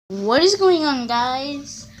What is going on,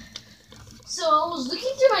 guys? So I was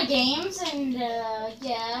looking through my games, and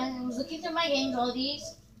I was looking through my games, all these,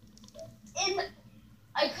 and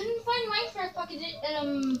I couldn't find Minecraft Pocket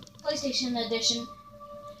PlayStation Edition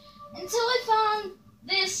until I found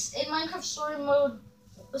this in Minecraft Story Mode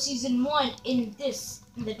Season 1 in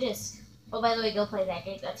the disc. Oh, by the way, go play that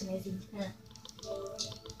game. That's amazing. Yeah.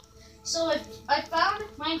 So I found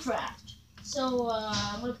Minecraft. So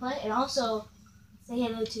I'm gonna play and also say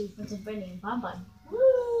hello to Princess Brandy and Bonbon. Woo!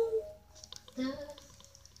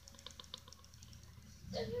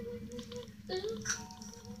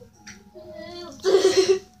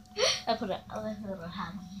 I put a little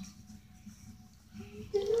hat on.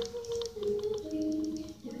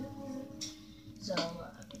 So,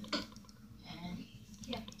 and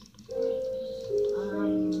yeah.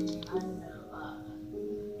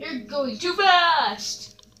 You're going too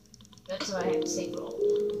fast! That's what I have to say, roll.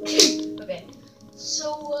 Okay.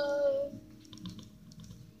 So,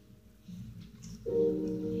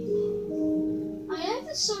 I have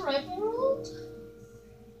this survival world.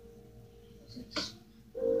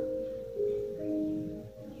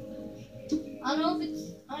 I don't know if it's,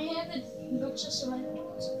 I have it, but just survival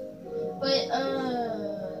world. But,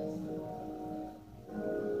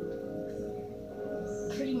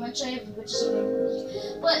 pretty much I have a good survival world.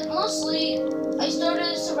 But mostly, I started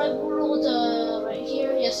a survival world, right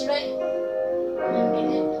here yesterday. And made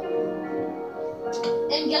it.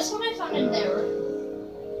 And guess what I found in there?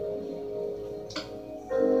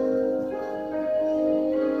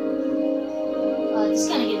 It's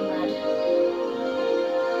kind of getting loud.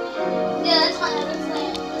 Yeah, that's fine. That's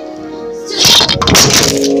fine.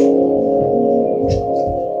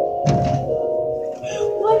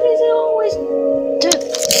 Why does it always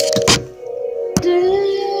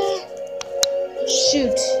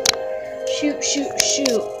shoot?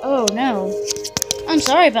 Oh no! I'm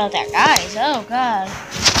sorry about that, guys. Oh god.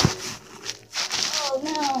 Oh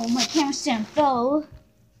no! My camera stand fell.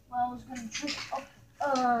 Well, I was gonna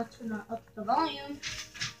turn up the volume.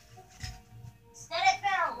 Instead, it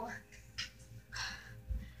fell.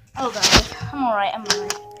 Oh god, I'm alright.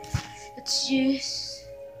 It's just.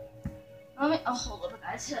 Hold up,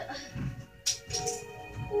 guys. This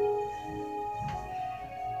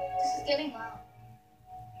is getting loud.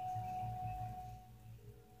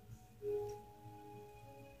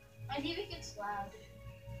 My TV gets loud.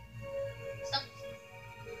 Stop.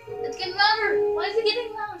 It's getting louder. Why is it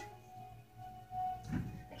getting loud?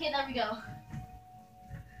 Okay, there we go.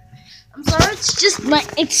 I'm sorry.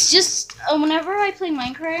 It's just whenever I play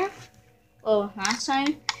Minecraft. Oh, last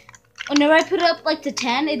time. Whenever I put it up like to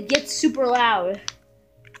 10, it gets super loud.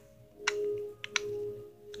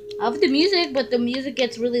 I love the music, but the music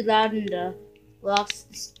gets really loud in the blocks.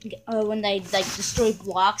 When they destroy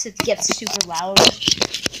blocks, it gets super loud.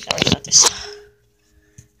 Sorry about this.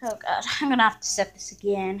 Oh god, I'm gonna have to set this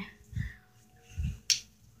again.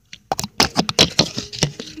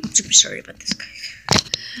 I'm super sorry about this, guys.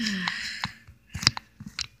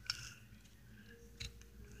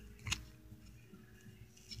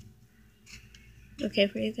 Okay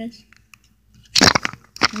for you guys?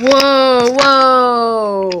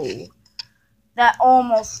 Whoa! That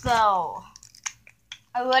almost fell.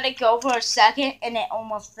 I let it go for a second and it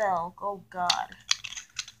almost fell. Oh god.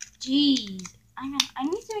 Jeez. I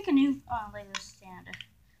need to make a new Lego stand.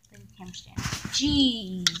 Lego camera stand.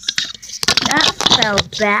 Jeez. That fell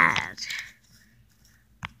bad.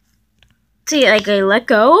 See, like I let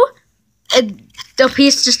go and the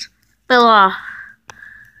piece just fell off.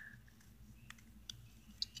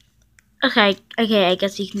 Okay, I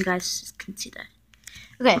guess you guys can see that.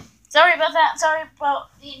 Okay, sorry about that. Sorry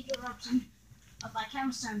about the interruption of my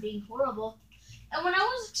camera stand being horrible. And when I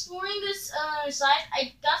was exploring this site,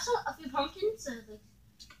 I got a few pumpkins.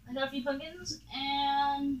 I got a few pumpkins,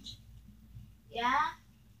 and yeah.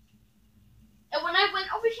 And when I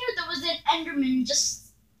went over here, there was an Enderman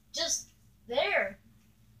just there.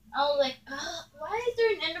 I was like, why is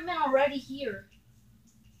there an Enderman already here?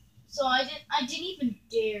 So I didn't even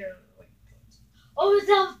dare. Oh,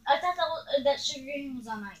 I thought that sugarcane was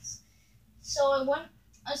on ice. So I went.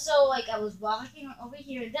 I was walking over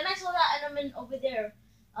here, and then I saw that Enderman over there.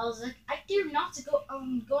 I was like, I dare not to go.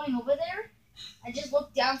 Going over there. I just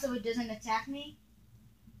looked down so it doesn't attack me.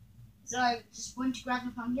 So I just went to grab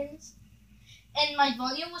the pumpkins, and my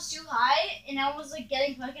volume was too high, and I was like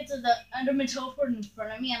getting pumpkins, and the Enderman teleported in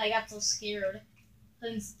front of me, and I got so scared. So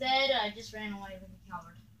instead, I just ran away with the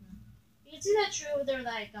coward. You can see that tree over there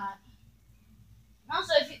that I got.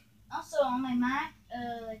 Also on my map,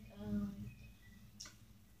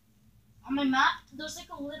 on my map, there's like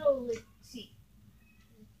a little see.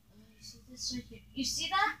 You see this right here? You see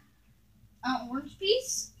that? orange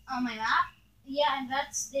piece on my map. Yeah, and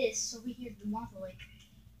that's this over here, the lava lake.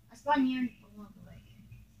 I spawned near the lava lake,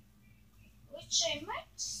 which I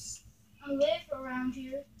might live around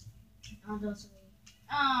here. Oh, those are.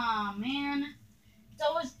 Oh man,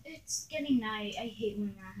 it's getting night. I hate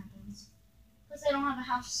when that happens. Plus, I don't have a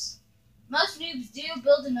house. Most noobs do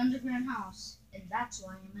build an underground house, and that's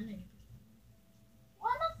why I'm a noob.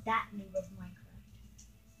 Well, I'm not that noob of Minecraft,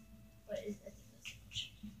 but I think that's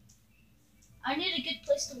much. I need a good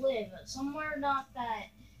place to live, somewhere not that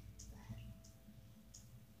bad.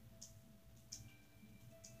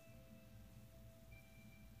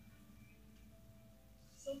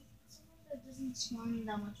 Somewhere that doesn't spawn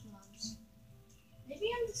that much mobs. Maybe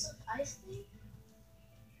on this ice thing.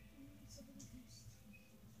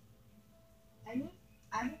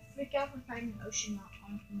 I would freak out if I find an ocean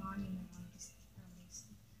monument on this.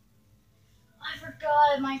 I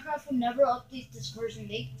forgot Minecraft will never update this version.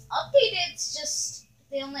 They update it, it's just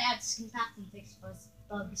they only add skin packs and fix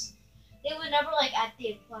bugs. They would never like add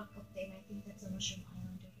the clock update. And I think that's a Mushroom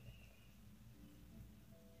Island over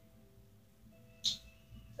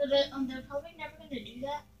there. So they're probably never gonna do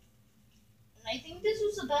that. And I think this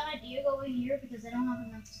was a bad idea going here because I don't have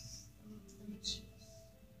enough space.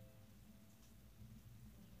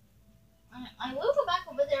 I will go back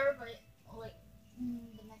over there, but like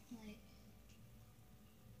the next night.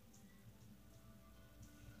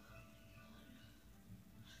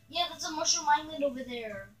 Yeah, that's a Mushroom Island over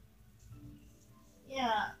there.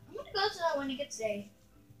 Yeah, I'm gonna go to that when it gets day.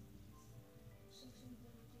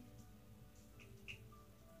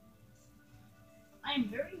 I am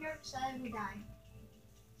very nervous that I will die.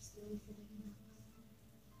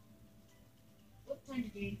 What time to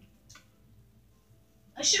do?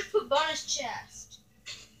 I should have put bonus chest.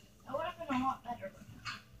 That would have been a lot better.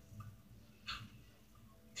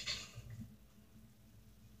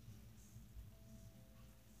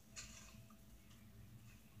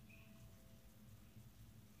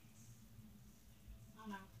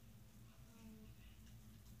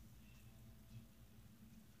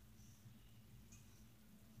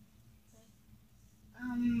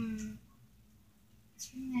 I don't know.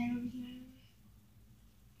 Spring that over here.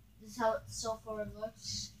 This is how it so far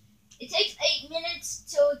looks. It takes 8 minutes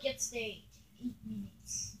till it gets to 8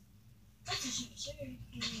 minutes. That's a sure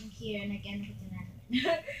here and again with an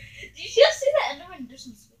Enderman. Did you just see that Enderman? There's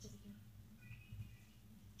some switch over here.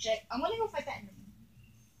 Check. I'm gonna go fight that Enderman.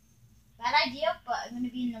 Bad idea, but I'm gonna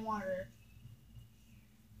be in the water.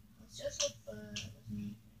 Let's just hope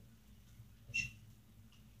me.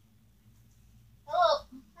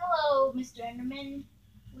 Hello, Mr. Enderman.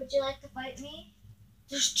 Would you like to fight me?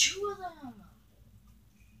 There's 2 of them.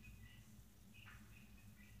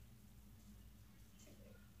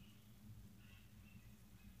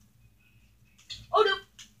 Oh no!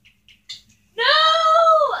 No!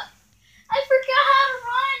 I forgot how to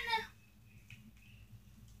run.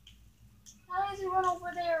 How does he run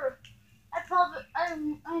over there? I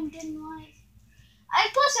didn't realize.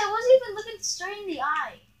 Plus I wasn't even looking straight in the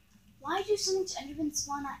eye. Why do so much Enderman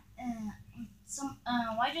spawn at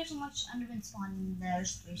why do so much Enderman spawn and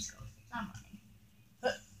there's 3 skulls? I'm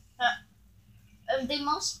running. They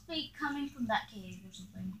must be coming from that cave or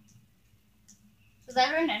something. Because I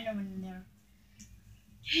heard an Enderman in there.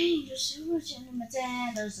 Dang, there's so much Enderman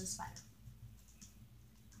and there's a spider.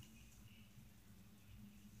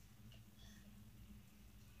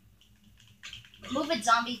 Move it,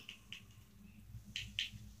 zombie.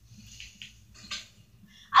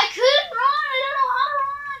 I couldn't run! I don't know how to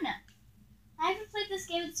run! I haven't played this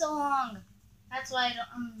game in so long. That's why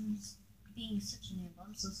I'm being such a noob.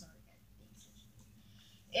 I'm so sorry, guys. Being such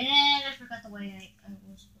a noob. And I forgot the way I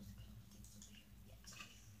was supposed to go.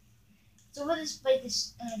 So what is by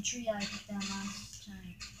this tree I put down last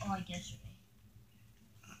time? Oh, I guess yesterday.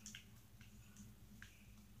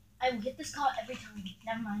 I will hit this call every time.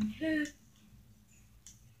 Never mind. If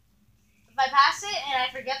I pass it and I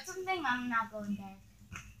forget something, I'm not going back.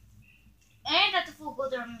 And at the full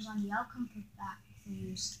gold armors on you, I'll come back for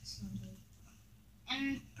you someday.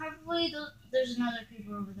 And probably there's another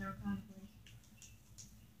creeper over there, probably.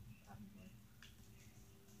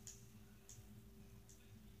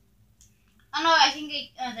 Oh no, I think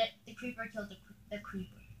the creeper killed the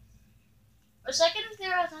creeper. For a second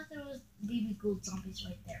there, I thought there was baby gold zombies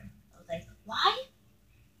right there. I was like, why?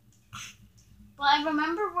 But I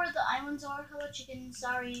remember where the islands are. Hello, chicken.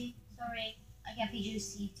 Sorry. I can't feed you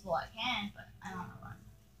seeds. Well, I can, but I don't know run.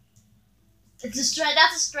 It's a stray.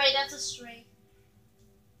 That's a stray.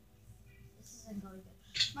 This isn't going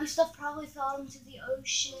good. My stuff probably fell into the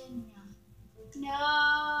ocean. No,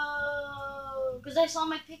 because I saw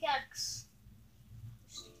my pickaxe.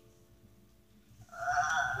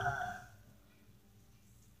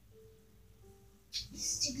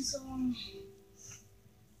 Why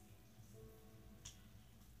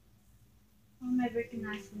am I breaking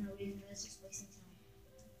knife for no reason? That's just wasting time.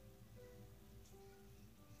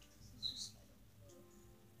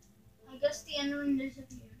 I guess the enderman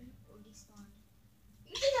disappeared or despawned.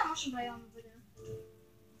 You can see that much biome over there.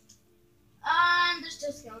 And there's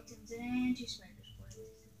two skeletons and two spiders.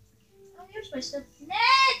 Oh, here's my stuff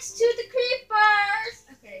next to the creepers.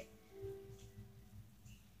 Okay.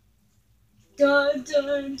 Dun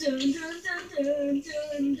dun dun dun dun dun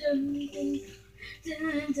dun dun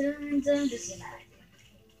dun dun dun. This is not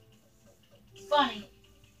funny.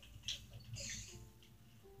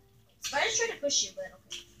 Spiders try to push you, but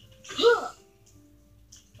okay.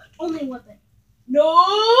 My only weapon. No!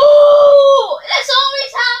 This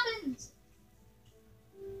always happens!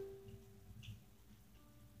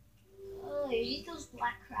 Oh, I hate those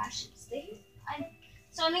black crashes.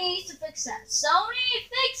 Sony needs to fix that. Sony,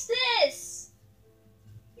 fix this!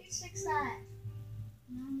 Please fix that.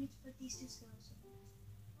 Now I need to put these two skeletons.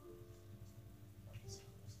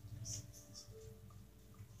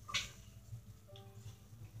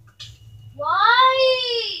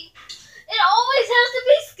 Why? It always has to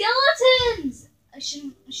be skeletons! I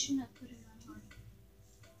shouldn't have put it on hard.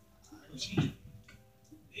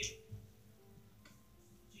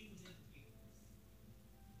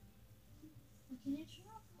 Can you turn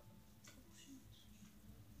off options?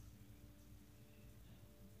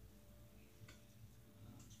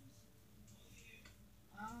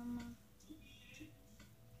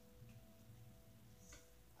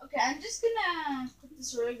 Okay, I'm just gonna put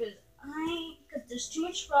this away because there's too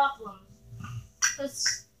much problems.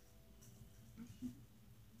 Cause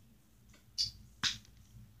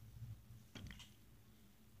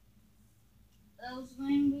that was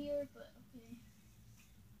going weird, but okay.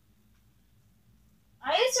 I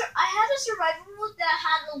had a survival mode that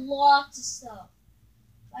had a lot of stuff.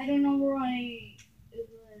 I don't know where it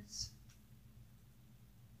was.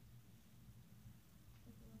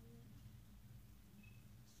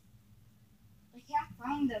 I can't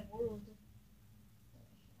find that world.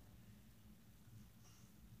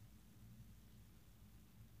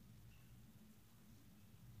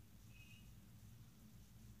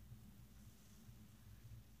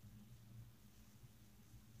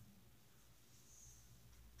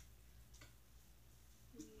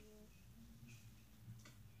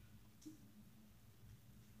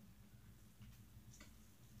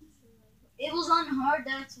 It was on hard,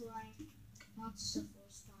 that's why. Not stuff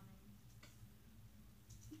was spawning.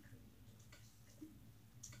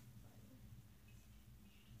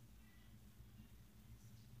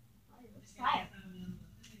 Fire.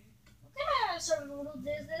 What kind of survival world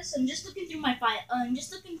is this? I'm just looking through my file. I'm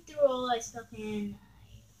just looking through all my stuff and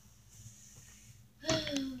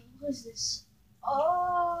what is this?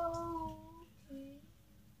 Oh, okay.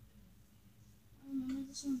 I don't remember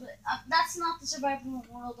this one, but that's not the survival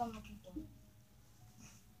world I'm looking for.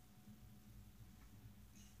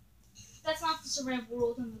 That's not the survival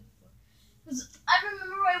world I'm looking for. Because I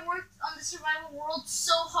remember I worked on the survival world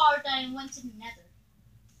so hard that I went to the nether.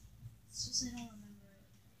 It's just I don't remember it.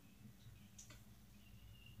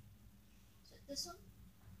 Is it this one?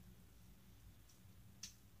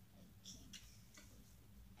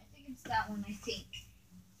 I think it's that one, I think.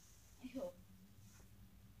 I hope.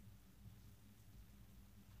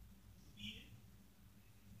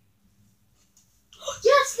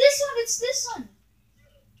 Yes, this one! It's this one!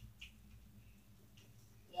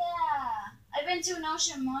 Yeah! I've been to an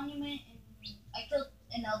ocean monument and I killed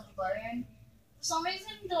an elder barbarian. For some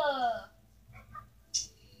reason,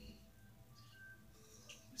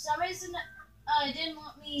 it didn't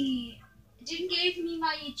want me. It didn't give me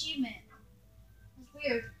my achievement. It's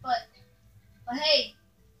weird, but hey,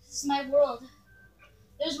 this is my world.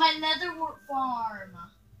 There's my nether farm.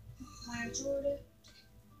 My iron sword,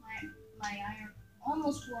 my iron,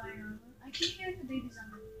 almost full iron. I keep hearing the babies on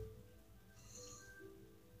me.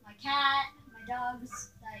 My cat, my dogs.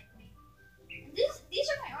 These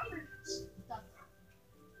are my armor stuff.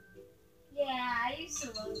 Yeah, I used to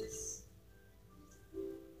love this.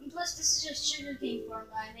 And plus, this is just sugarcane farm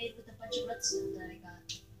that I made with a bunch of redstone that I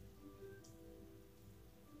got.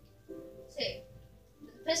 See,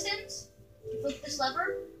 with the pistons, you flip this lever,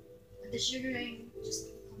 and the sugarcane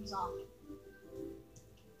just comes off.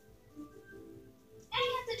 And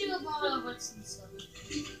you have to do a lot of redstone stuff.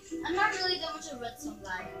 I'm not really that much of a redstone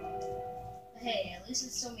guy. But hey, at least I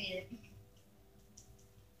still made it.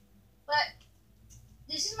 But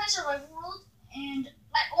this is my survival world, and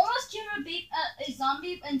I almost killed a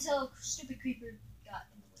zombie until a stupid creeper got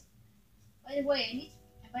in the way.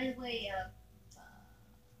 By the way, yeah,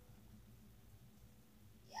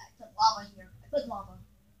 I put lava here. I put lava.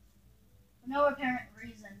 no apparent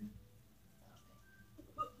reason.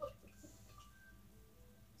 Okay.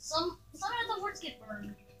 Some of the wards get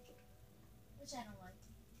burned, which I don't like.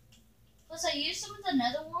 Plus, I use some of the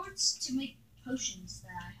nether wards to make potions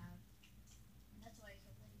that I have. And that's why I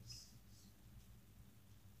kill Blaze.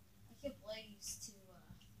 I kill Blaze to,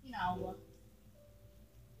 you know.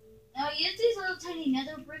 Now I use these little tiny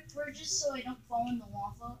nether brick bridges so I don't fall in the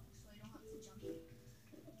lava, so I don't have to jump it.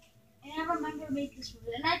 And I remember to make this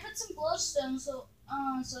wood. And I put some glowstone so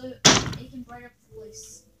it can bright up the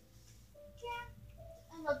place. Yeah,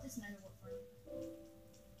 I love this nether wood.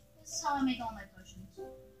 This is how I make all my potions.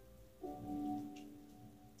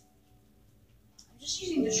 I'm just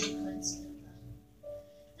using the shortcut instead of that.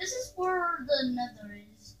 This is where the nether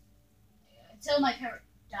is. Until my parrot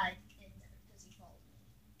died in there because he followed me.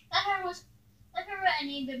 That parrot I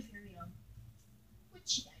named him Imperium.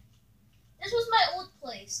 Which he died. This was my old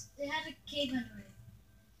place. They had a cave under it.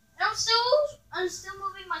 And I'm still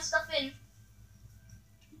moving my stuff in.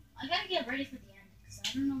 I gotta get ready for the end because I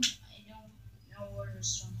don't know where to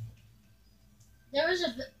start. There's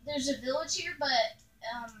a village here, but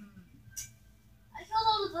I killed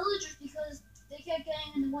all the villagers because they kept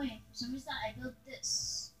getting in the way. For some reason, I built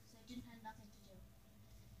this because I didn't have nothing to do.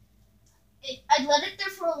 I let it there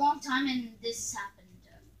for a long time, and this happened.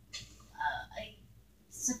 I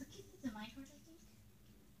suffocated the minecart, I think.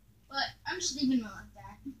 But I'm just leaving it like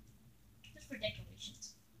that, just for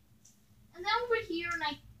decorations. And then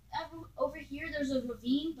over here, there's a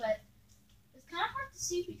ravine, but it's kind of hard to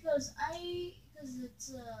see because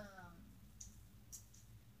it's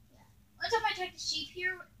yeah. One time I tried to sheep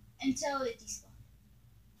here until it despawned.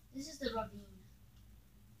 This is the ravine.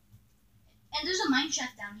 And there's a mine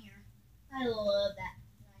shaft down here. I love that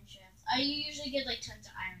mine shaft. I usually get like tons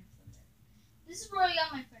of iron from there. This is where I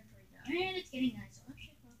got my friend right now. And it's getting nice. So I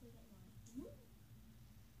should probably get one.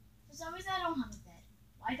 For some reason I don't have a bed.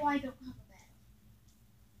 Why do I don't have a bed?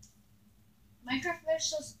 Minecraft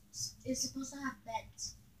is supposed to have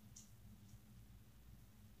beds.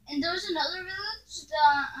 And there's another village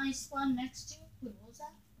that I spawned next to. Wait, what was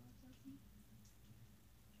that?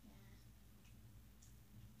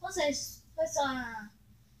 Yeah.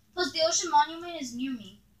 Plus the ocean monument is near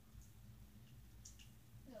me.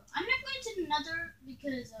 I'm not going to the nether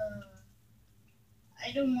because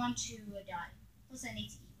I don't want to die. Plus I need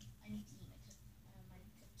to eat. I need to eat my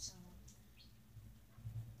salmon.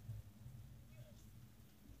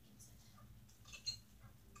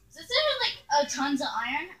 Since there's like tons of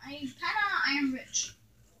iron, I'm kind of iron rich.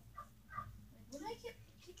 Like, what do I keep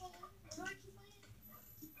on? Where do I keep my?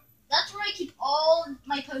 That's where I keep all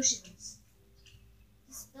my potions.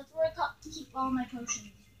 That's where I keep all my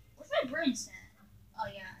potions. Where's my brain stand? Oh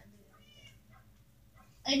yeah, I do it right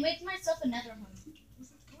there. I made myself another home.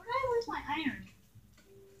 Where did I leave my iron?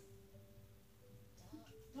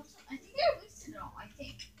 I think I wasted it all. I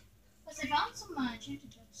think. Plus I found some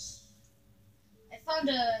enchanted books. I found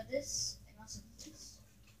this and also this.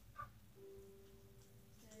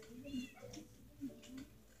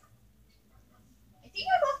 I think I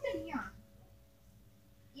left them here.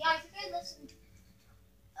 Yeah, I think I left them.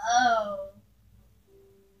 Oh.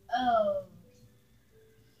 Yeah.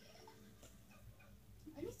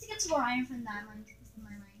 I need to get some more iron from my mine shaft. I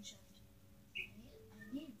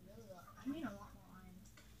need a lot more iron.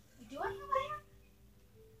 Wait, do I have iron?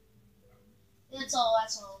 That's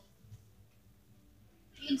all.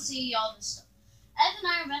 You can see all this stuff. I have an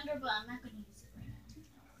iron vendor, but I'm not going to use it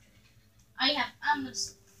right now. I'm going to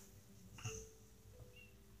sleep.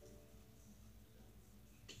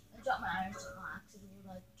 I dropped my iron so on accident when I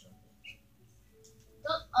dropped it.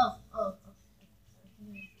 Oh.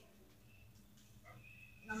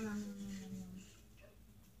 No.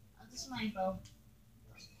 Oh, this is my bow.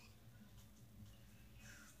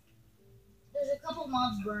 There's a couple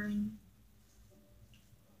mobs burning.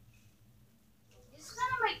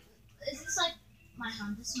 This is like my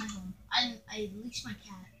home. This is my home. I leashed my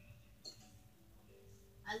cat.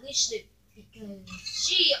 I leashed it because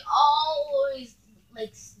she always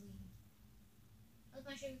likes sleep. That's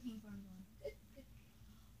my sugar cane farm going. Good.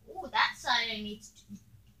 Oh, that side I need to.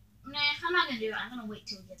 Nah, I'm not gonna do it. I'm gonna wait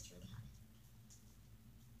till it gets really high.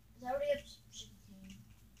 Cause I already have sugar cane.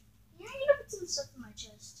 Yeah, I need to put some stuff in my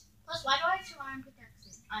chest. Plus, why do I have two iron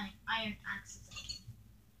pickaxes? Iron axes.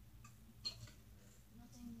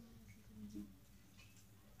 Nothing I can do.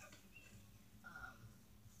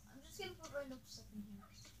 I'm just gonna put random stuff in here.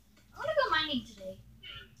 I'm gonna go mining today.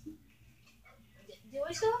 Do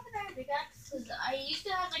I still have an iron pickaxe? Because I used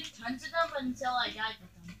to have like tons of them until I died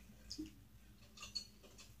with them.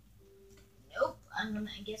 Nope. I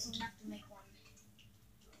guess I'm gonna have to make one.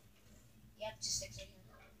 Yep, just sticks right here.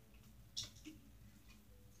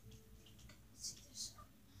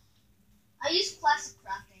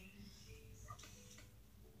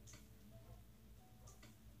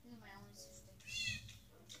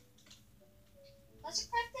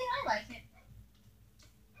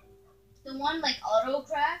 one like auto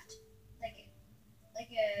craft,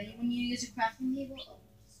 when you use a crafting table.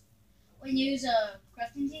 When you use a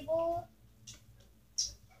crafting table,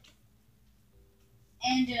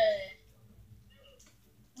 and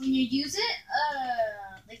when you use it,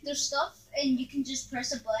 like there's stuff, and you can just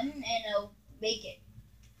press a button and it'll make it.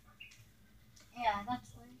 Yeah,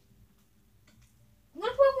 that's why. I'm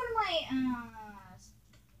gonna put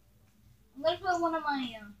one of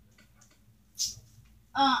my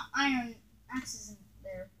iron axes in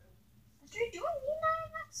there. After doing need an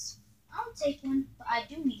iron axe, I'll take one, but I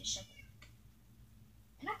do need a shovel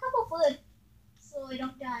and a couple food, so I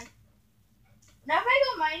don't die. Whenever I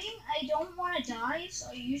go mining, I don't want to die, so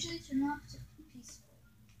I usually turn off to peaceful.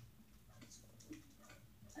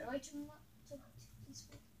 How do I turn off to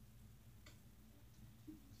peaceful?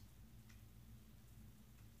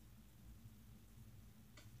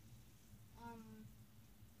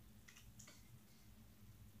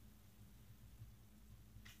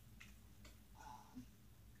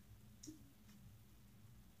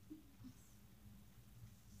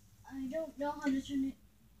 I don't know how to turn it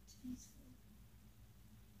to peaceful.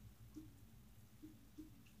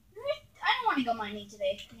 I don't want to go mining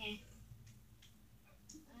today. Yeah.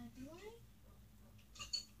 Do I?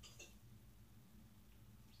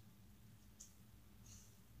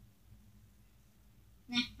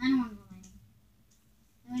 Nah, I don't want to go mining.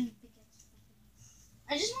 I want to pick up stuff.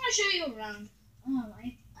 I just want to show you around. Oh, I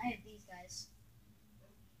have these guys.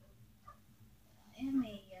 I have a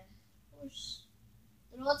horse.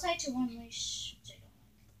 They're all tied to one leash, which I don't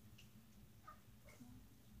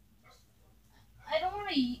like. I don't want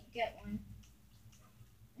to get one.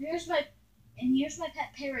 Here's my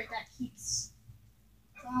pet parrot that keeps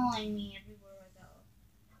following me everywhere I go.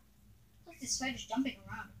 Look, this spider's jumping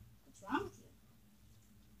around. What's wrong with you?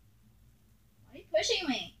 Why are you pushing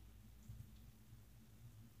me?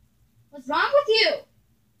 What's wrong with you?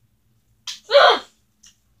 Ugh!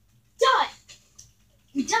 Die!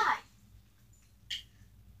 You die!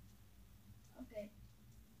 Okay.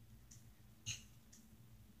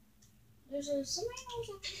 There's something else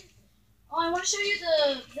over here. Oh, I want to show you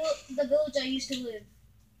the village I used to live.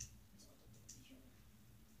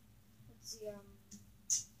 Let's see. Let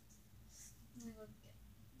me look.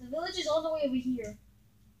 The village is all the way over here.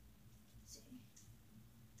 Let's see.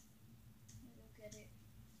 Let me look at it.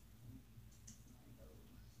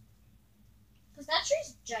 Because that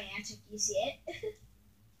tree's gigantic. You see it?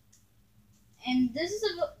 And this is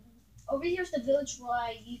over here's the village where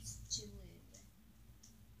I used to live.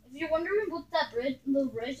 If you're wondering what that little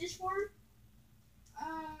bridge is for,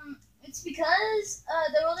 it's because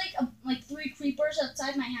there were like 3 creepers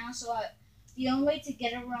outside my house, so the only way to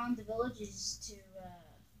get around the village is to do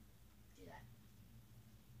that.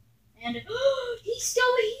 And he's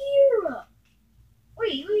still here!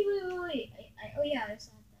 Wait! Oh yeah, I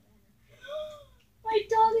saw that. My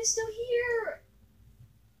dog is still here.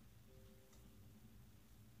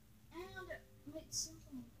 And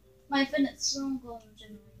my infinite snow golem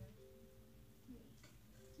generator.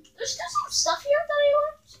 There's still some stuff here that I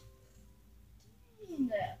left.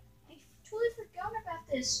 Dang, I totally forgot about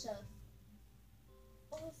this stuff.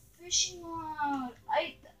 Oh, fishing rod.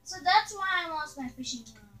 So that's why I lost my fishing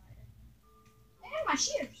rod. I have my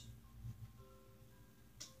shears.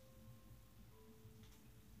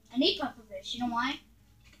 I need pufferfish. You know why?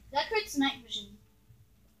 That creates night vision.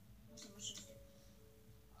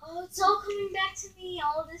 Oh, it's all coming back to me.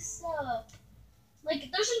 All this stuff.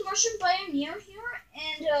 Like, there's a mushroom biome near here,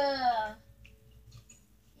 and,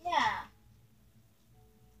 yeah.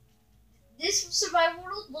 This survival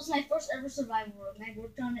world was my first ever survival world, and I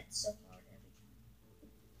worked on it so hard every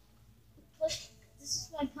time. Plus, this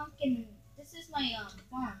is my pumpkin, this is my,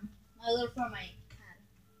 farm. My little farm I had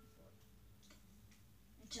before.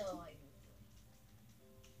 Until I moved away.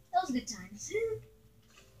 That was good times.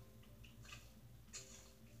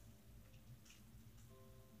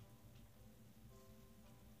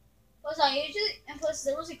 Plus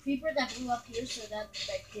there was a creeper that blew up here, so that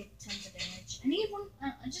did tons of damage. I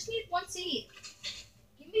just need one seed.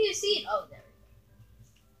 Give me a seed. Oh, there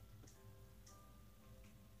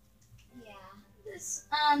we go. Yeah,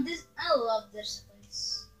 I love this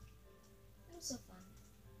place. It was so fun.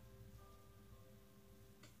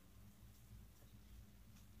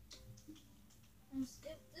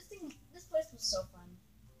 This place was so fun.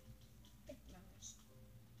 Big memories.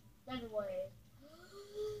 By the way.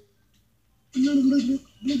 And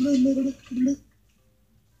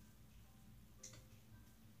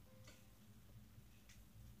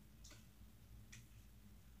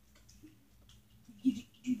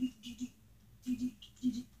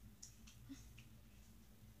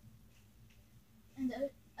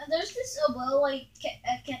there's this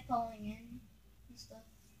I kept falling in and stuff.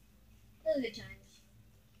 Really good times.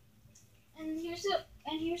 And here's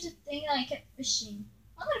the thing that I kept fishing.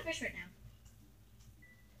 I'm gonna fish right now.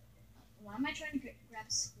 Why am I trying to grab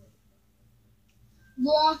a squid?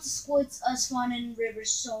 Lots of squids spawn in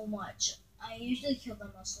rivers so much. I usually kill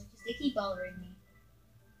them mostly because they keep bothering me.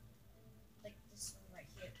 Like this one right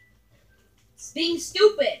here. It's being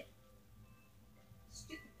stupid.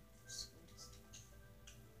 Stupid squids.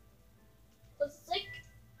 But it's like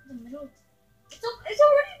the middle. It's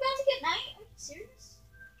already about to get night. Are you serious?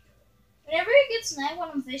 Whenever it gets night when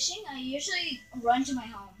I'm fishing, I usually run to my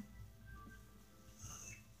home.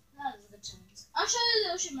 That is the times. I'll show you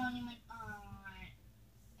the ocean monument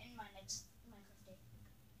in my next Minecraft day.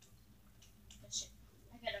 Good shit.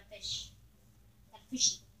 I got a fish. Got a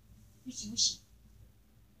fishy. Fishy wishy.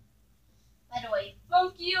 By the way,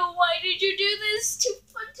 fuck you, why did you do this to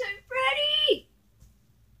Funtime Freddy?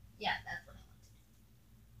 Yeah, that's what I wanted.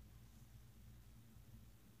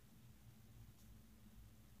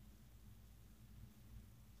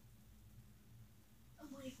 I'm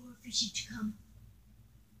waiting for a fishy to come.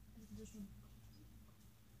 There's one.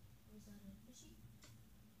 Was that a fishy?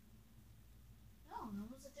 No, that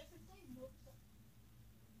was a different thing. What was that?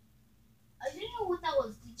 I didn't know what that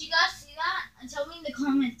was. Did you guys see that? And tell me in the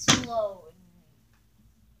comments below.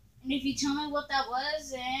 And if you tell me what that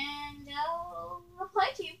was, and I'll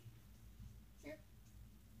reply to you. Sure.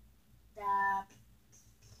 That.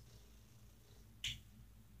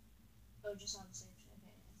 Oh, just on the same.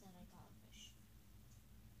 Okay, I thought I got a fish.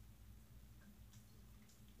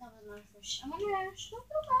 That was another fish. I'm gonna should I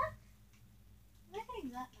go back? I'm not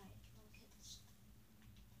getting that night. Okay.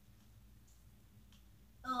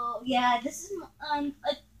 Oh yeah, this is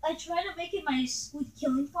I tried to make it my squid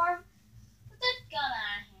killing farm, but that got out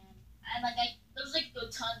of hand. And there's like the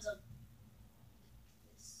tons of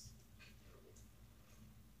this.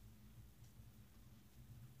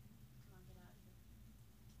 Come on, get out of here.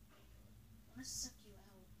 I want to suck you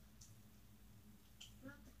out.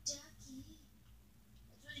 Rubber ducky.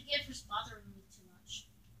 That's what you get for bothering me too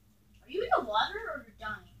much. Are you in the water or you're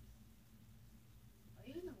dying? Are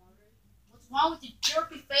you in the water? What's wrong with your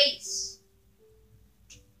jerky face?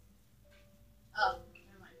 Oh,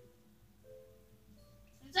 never mind.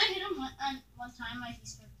 Since I hit him one time, he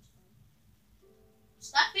started responding.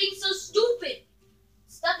 Stop being so stupid!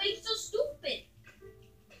 Stop being so stupid!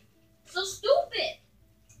 So stupid!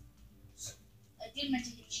 I didn't meant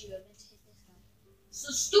to hit you, I meant to hit this guy.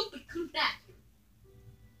 So stupid, come back!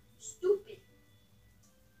 Stupid.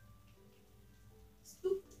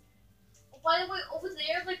 Stupid. Oh, by the way, over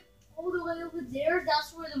there, like, all the way over there,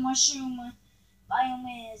 that's where the mushroom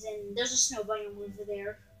biome is, and there's a snow biome over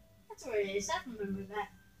there. That's where it is, I remember that.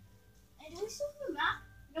 And do we still have a map?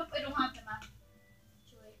 Nope, I don't have the map.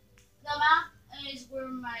 Actually, the map is where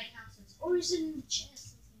my house is. Or is it in the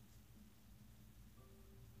chest?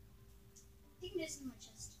 I think it is in my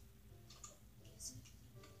chest. Is it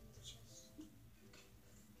in the chest?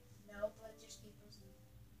 No, but just papers.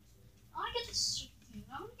 I want to get this thing.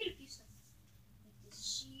 I want to get a few stuff. Like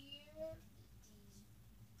this here,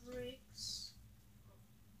 these bricks,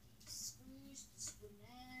 these screws, this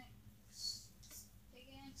spinnex, this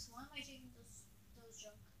pickaxe. Why am I taking those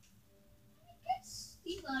junk? I guess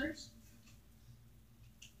these ladders.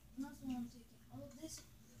 And that's what I'm taking. Oh, this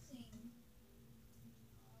thing.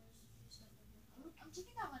 I'm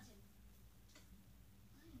taking that one too.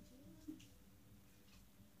 I am taking that.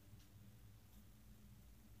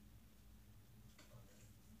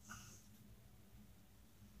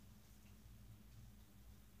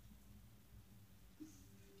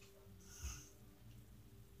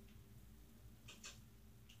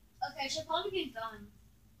 Okay, I should probably get going.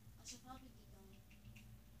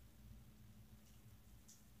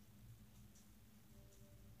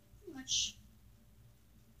 Pretty much.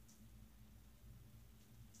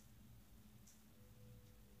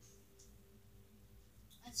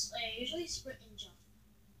 I usually sprint and jump.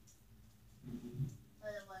 By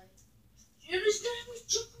the way. Do you understand me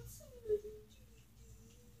jumping?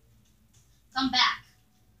 Come back.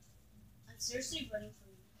 I'm seriously running for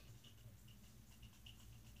you.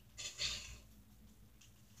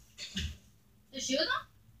 Did you though?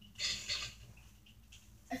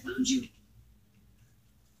 I found you.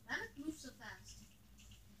 Why did it move so fast?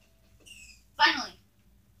 Finally.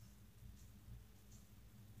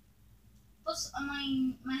 Plus,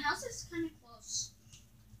 my house is kind of close.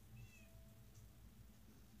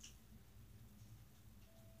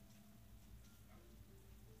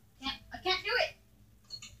 I can't do it.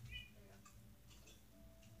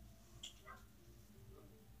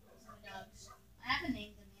 My dogs. I haven't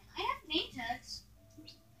named them yet. I have name tags. What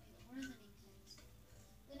are the name tags?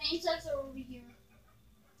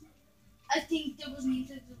 there was name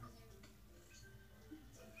tags over there.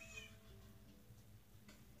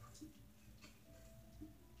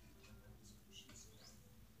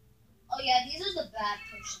 Oh yeah, these are the bad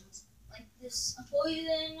potions. Like this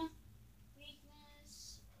poison,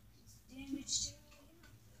 weakness, damage too.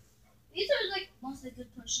 These are like most of the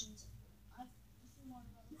good potions. I've seen one of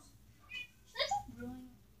those. Should I go brewing?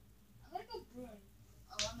 I'm gonna go brewing.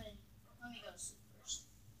 Oh, let me go soup first.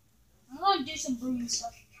 I'm gonna do some brewing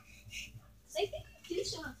stuff. Cause I think I do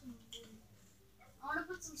still have some brewing. I wanna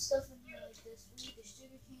put some stuff in here like this wood, this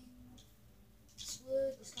sugar cane, this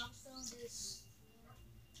wood, this cobblestone, this,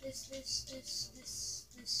 this, this, this, this, this,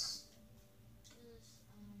 this.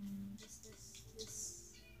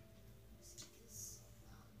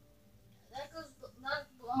 That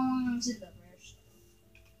belongs in the brush.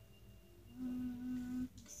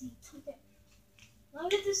 Let's see. Okay. Let me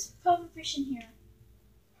get this pufferfish in here.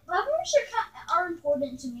 Pufferfish are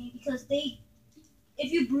important to me because if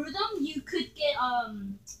you brew them, you could get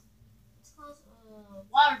it's called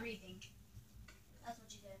water breathing. That's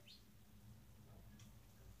what you get.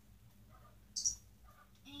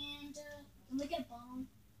 And can we get a bone?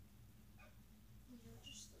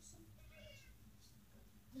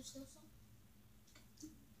 There's still some.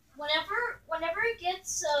 Whenever it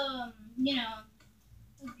gets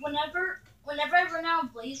whenever I run out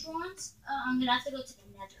of blaze rods, I'm gonna have to go to the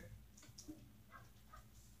nether.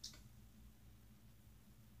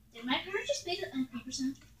 Did my parents just make it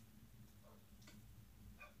 3%?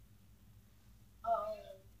 Oh.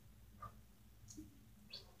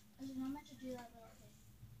 I did not meant to do that, but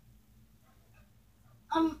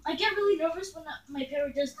okay. I get really nervous when my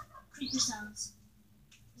parrot does creeper sounds.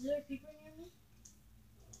 Is there a creeper near me?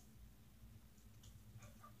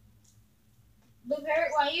 Blue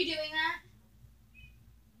parrot, why are you doing that?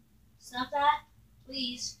 Stop that,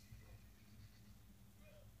 please.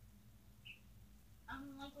 I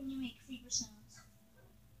don't like when you make creeper sounds.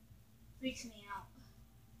 Freaks me out.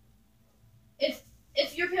 If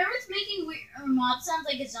your parrot's making weird mob sounds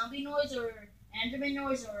like a zombie noise or enderman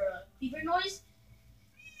noise or a creeper noise,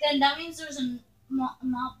 then that means there's a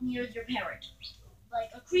mob near your parrot,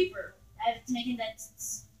 like a creeper. It's making that.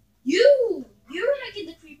 You're making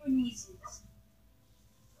the creeper noises.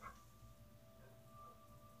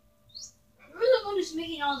 You're the one who's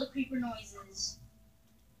making all the creeper noises.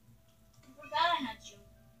 I forgot I had you.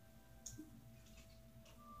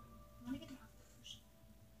 I want to get an potion.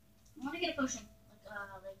 I want to get a potion,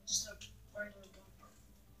 like just a regular one.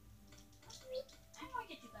 I want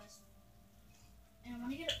to get you guys, and I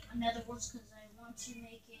want to get another horse because I want to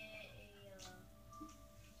make it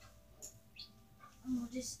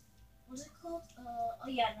what's it called? Oh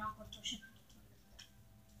yeah, an aqua potion.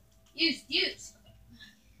 Use.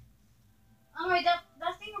 Alright, that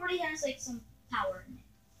thing already has like some power in it.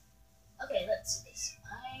 Okay, let's do this. I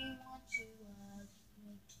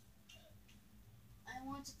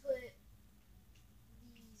want to put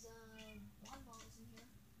these water bottles in here,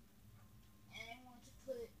 and I want to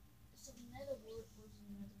put some nether wood. Where's the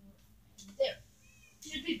nether wood? There.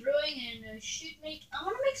 Should be brewing and should make. I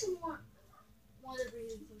want to make some more water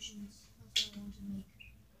breathing potions.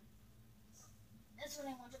 That's what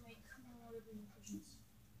I want to make. More water breathing potions.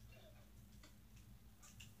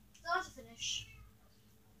 Not to finish.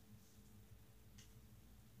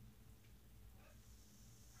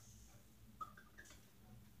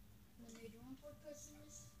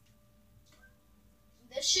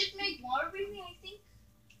 That should make water breathing, I think.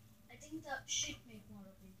 I think that should make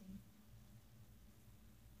water breathing.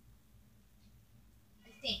 I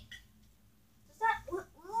think. Does that what?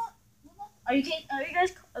 Are you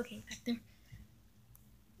guys okay back there?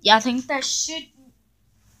 Yeah, I think that should.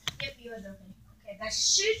 Yep, you are okay. Okay, that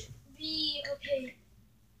should be okay.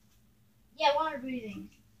 Yeah, water breathing.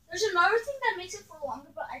 There's another thing that makes it for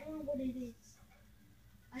longer, but I don't know what it is.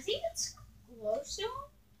 I think it's glowstone.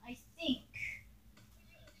 I think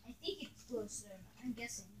it's glowstone. I'm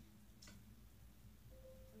guessing.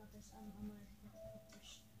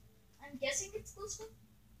 I'm guessing it's glowstone.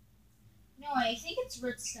 No, I think it's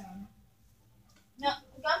redstone. No,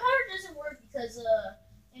 gunpowder doesn't work because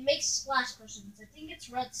it makes splash potions. I think it's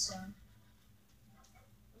redstone.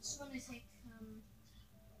 This one I take one.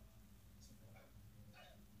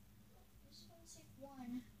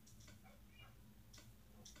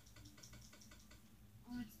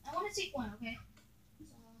 I want to take one, okay?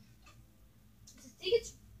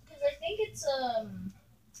 So,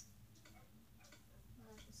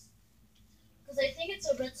 I think it's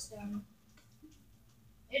a redstone.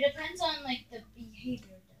 It depends on like the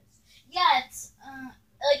behavior it does. Yeah, it's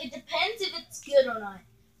like it depends if it's good or not.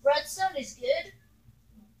 Redstone is good.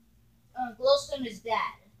 Glowstone is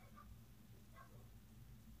bad.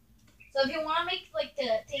 So if you want to make like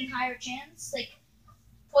the thing higher chance, like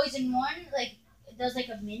poison one, like it does like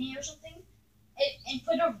a mini or something, and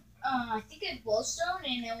put a I think a glowstone,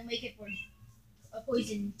 and it will make it for a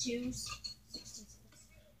poison 16 seconds.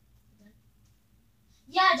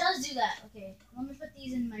 Yeah, it does do that. Okay, let me put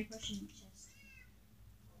these in my question chest.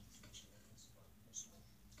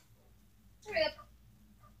 Hurry up.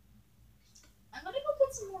 I'm gonna go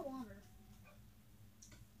get some more water.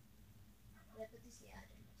 Did I put these? Yeah, I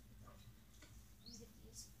didn't. Let me get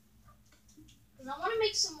these. Because I want to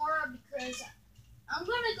make some more because I'm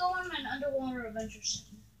gonna go on an underwater adventure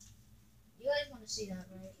soon. You guys want to see that,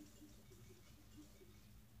 right?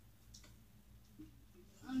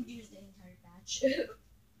 I'm gonna use the entire batch.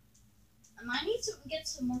 I might need to get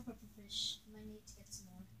some more pufferfish. I might need to get some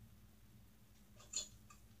more.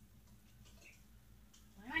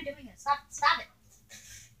 Why am I doing it? Stop it!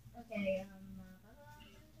 Okay,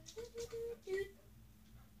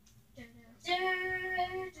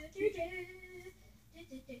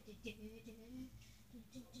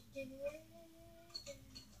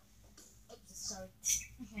 oops, sorry.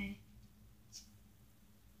 Okay.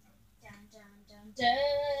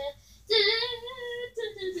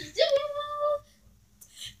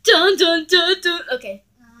 Dun dun dun dun. Okay.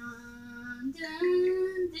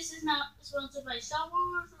 This is not sponsored by Star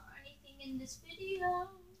Wars or anything in this video.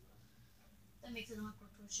 That makes it an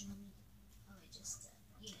awkward portion of me. Oh, I just,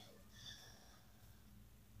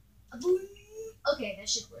 boom. Okay, that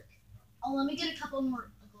should work. Oh, let me get a couple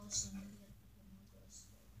more glowstone.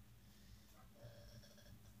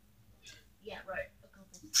 Yeah, right. A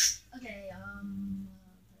couple. Okay,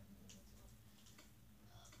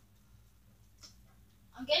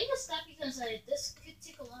 I'm getting a step because this could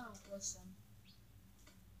take a lot of glowstone.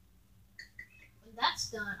 When that's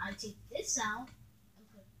done, I take this out and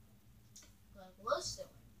put a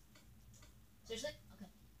glowstone in. Seriously? Okay.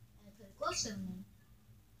 And I put a glowstone in.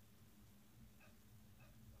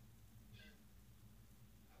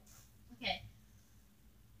 Okay.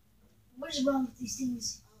 What is wrong with these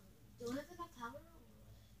things? Do I have enough power?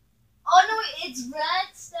 Oh no, it's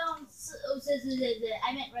redstone.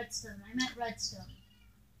 I meant redstone.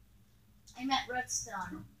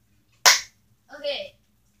 Okay.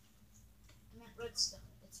 I meant redstone.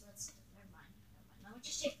 It's redstone. Never mind. Now we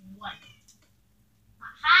just take one.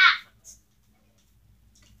 Aha!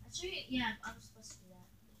 Actually, yeah, I was supposed to do that.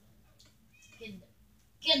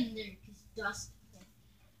 Get in there, piece of dust. Okay.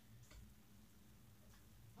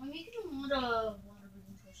 I'm making a lot of water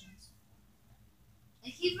breathing potions. I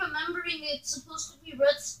keep remembering it's supposed to be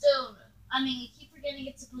redstone. I keep forgetting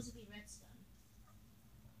it's supposed to be redstone.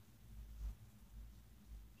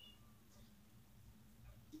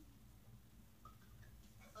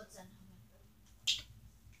 Oh, it's done.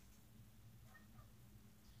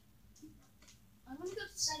 I'm gonna go to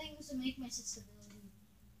settings and make my accessibility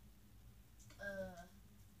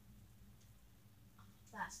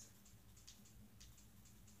faster.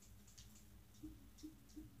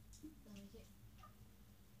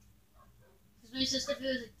 Because my accessibility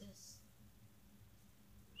is like this.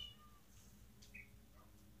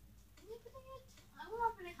 I want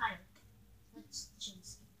to put it higher. Let's change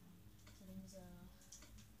settings.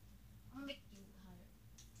 I'm gonna make you higher.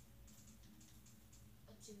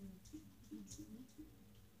 Up to.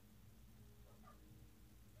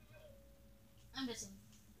 I'm guessing.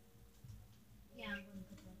 Yeah, I'm gonna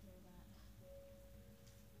put that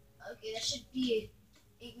there. Okay, that should be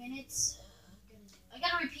 8 minutes. I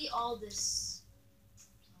gotta repeat all this.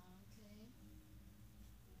 Okay.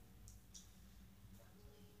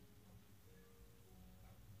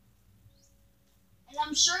 And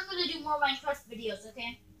I'm sure I'm gonna do more Minecraft videos,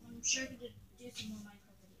 okay? I'm sure I'm gonna do some more Minecraft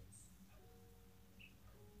videos.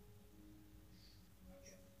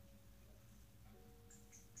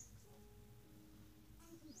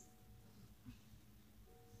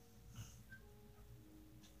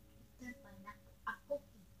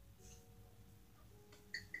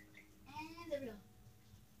 And there we go.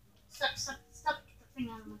 Stop thing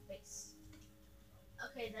out of my face.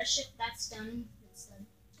 Okay, that's done. It's done.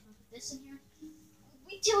 I'll put this in here.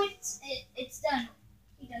 We do it. It's done.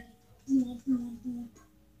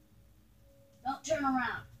 Don't turn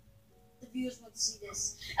around. The viewers want to see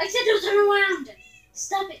this. I said don't turn around.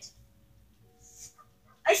 Stop it.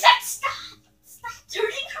 I said stop. Stop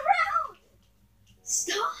turning around.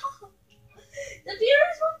 Stop. The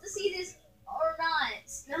viewers want to see this or not.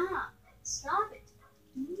 Stop. Stop it.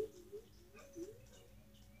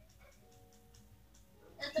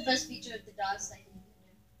 That's the best feature of the DOS that you can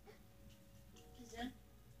do. Is it done?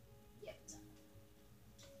 Yep, it's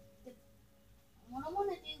done. What I want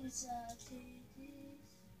to do is take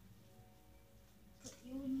this, put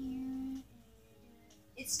you in here.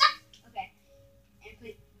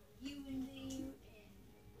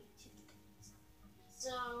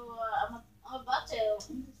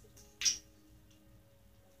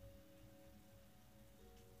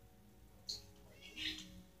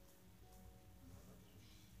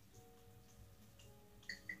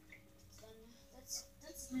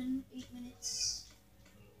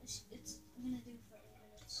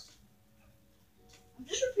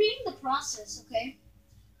 process, okay?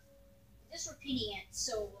 Just repeating it,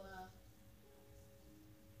 so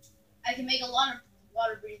I can make a lot of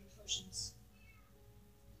water breathing potions.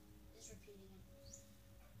 Just repeating it.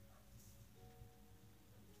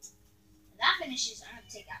 When that finishes, I'm gonna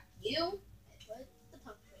take out you and put the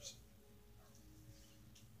pumpkin potion.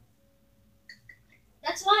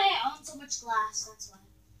 That's why I own so much glass. That's why.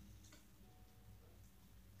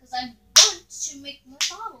 Because I want to make more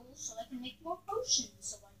bottles, so I can make more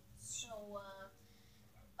potions. So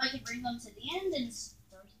I can bring them to the end and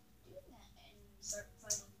start doing that and start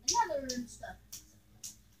fighting the nether and stuff.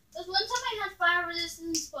 Because one time I had fire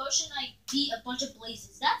resistance potion, I beat a bunch of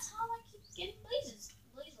blazes. That's how I keep getting blaze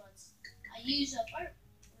rods. I use a fire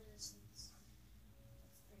resistance.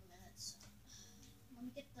 3 minutes. Let me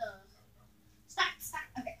get the stack.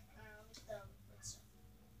 Okay, let me get the redstone.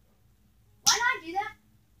 Why not do that?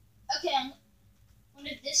 Okay, when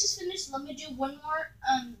this is finished, let me do one more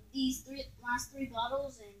these last three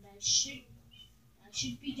bottles, and I should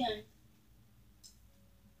be done.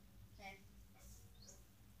 Okay.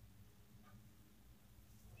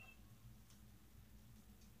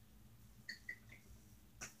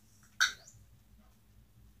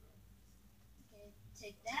 Okay,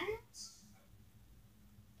 take that.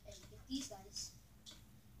 Okay, get these guys.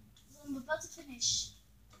 So I'm about to finish.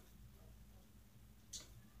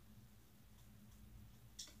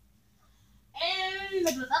 And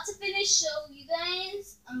I'm about to finish, so you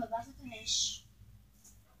guys, I'm about to finish.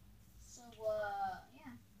 So,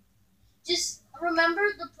 yeah. Just remember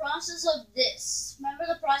the process of this. Remember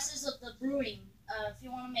the process of the brewing, if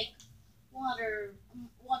you want to make water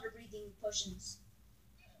breathing potions.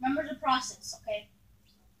 Remember the process, okay?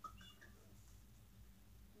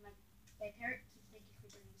 My parrot keeps making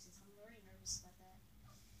creeper noises. I'm very nervous about that.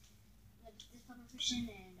 I'm gonna get this pumpkin potion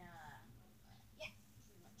and, yeah,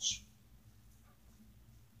 pretty much.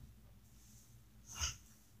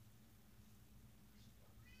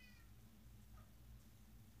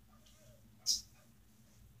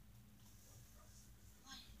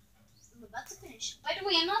 I'm about to finish. By the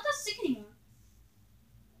way, I'm not that sick anymore.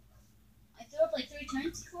 I threw up like 3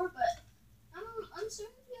 times before, but I'm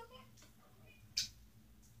starting to be okay.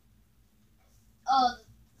 Oh, the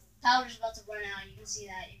powder's about to run out. You can see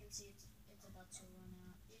that. You can see it's about to run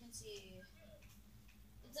out. You can see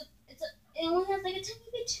it only has like a tiny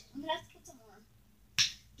bit. I'm gonna have to put some more.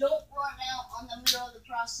 Don't run out on the middle of the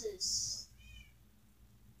process.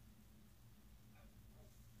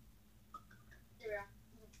 There we go.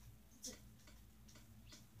 That's it.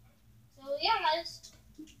 So yeah, guys,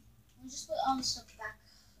 we'll just put all the stuff back.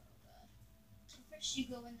 So first you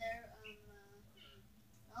go in there.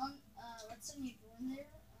 Redstone, you go in there.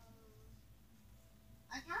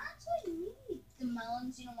 I can't actually need the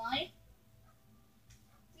melons. You know why?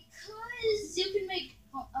 Because you can make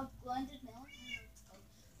a blended melon.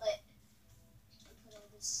 But put all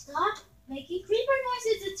this. Stop making creeper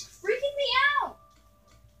noises. It's freaking me out.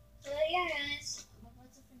 So yeah, guys, I'm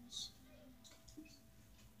about to finish.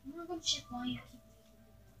 I'm not gonna check why you keep making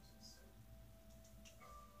creeper noises.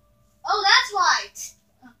 Oh, that's why.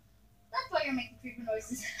 That's why you're making creeper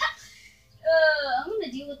noises. I'm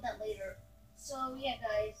gonna deal with that later. So yeah,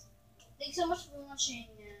 guys, thanks so much for watching.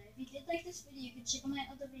 If you did like this video, you can check out my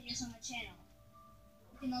other videos on my channel.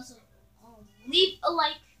 You can also leave a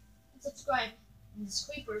like and subscribe. And this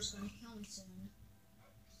creeper is gonna kill me soon.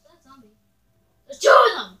 That zombie. There's 2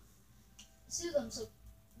 of them. There's 2 of them. So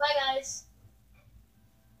bye, guys.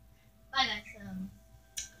 Bye, guys.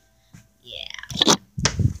 Yeah.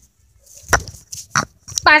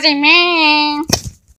 Spicy man.